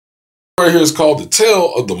Right here is called The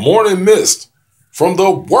Tale of the Morning Mist from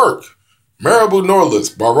the work Marabou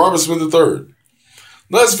Norlis by Robert Smith III.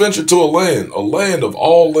 Let's venture to a land of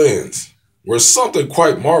all lands, where something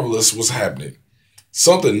quite marvelous was happening,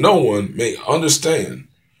 something no one may understand.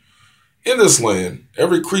 In this land,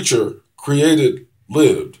 every creature created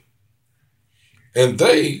lived, and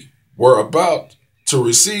they were about to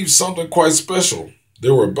receive something quite special.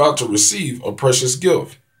 They were about to receive a precious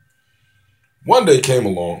gift. One day came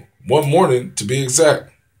along, one morning to be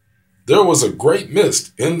exact. There was a great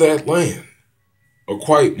mist in that land, a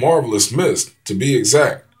quite marvelous mist to be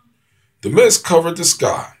exact. The mist covered the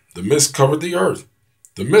sky, the mist covered the earth,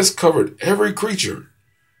 the mist covered every creature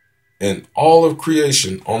and all of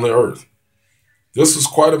creation on the earth. This was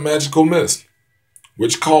quite a magical mist,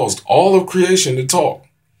 which caused all of creation to talk.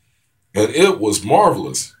 And it was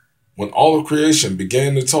marvelous when all of creation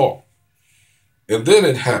began to talk. And then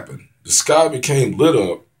it happened. The sky became lit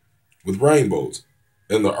up with rainbows,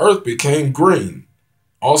 and the earth became green,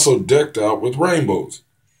 also decked out with rainbows.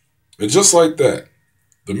 And just like that,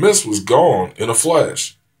 the mist was gone in a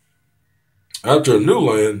flash. After a new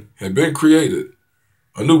land had been created,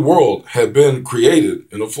 a new world had been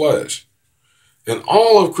created in a flash. And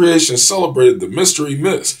all of creation celebrated the mystery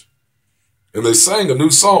mist. And they sang a new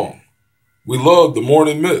song. We love the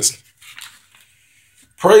morning mist.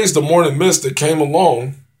 Praise the morning mist that came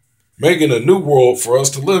along, making a new world for us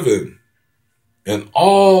to live in. And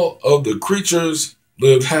all of the creatures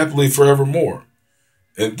lived happily forevermore.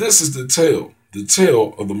 And this is the tale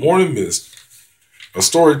of the morning mist, a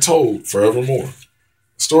story told forevermore.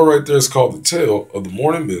 The story right there is called The Tale of the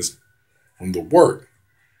Morning Mist from the work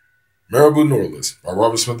Marabou Norlis by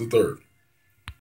Robert Smith III.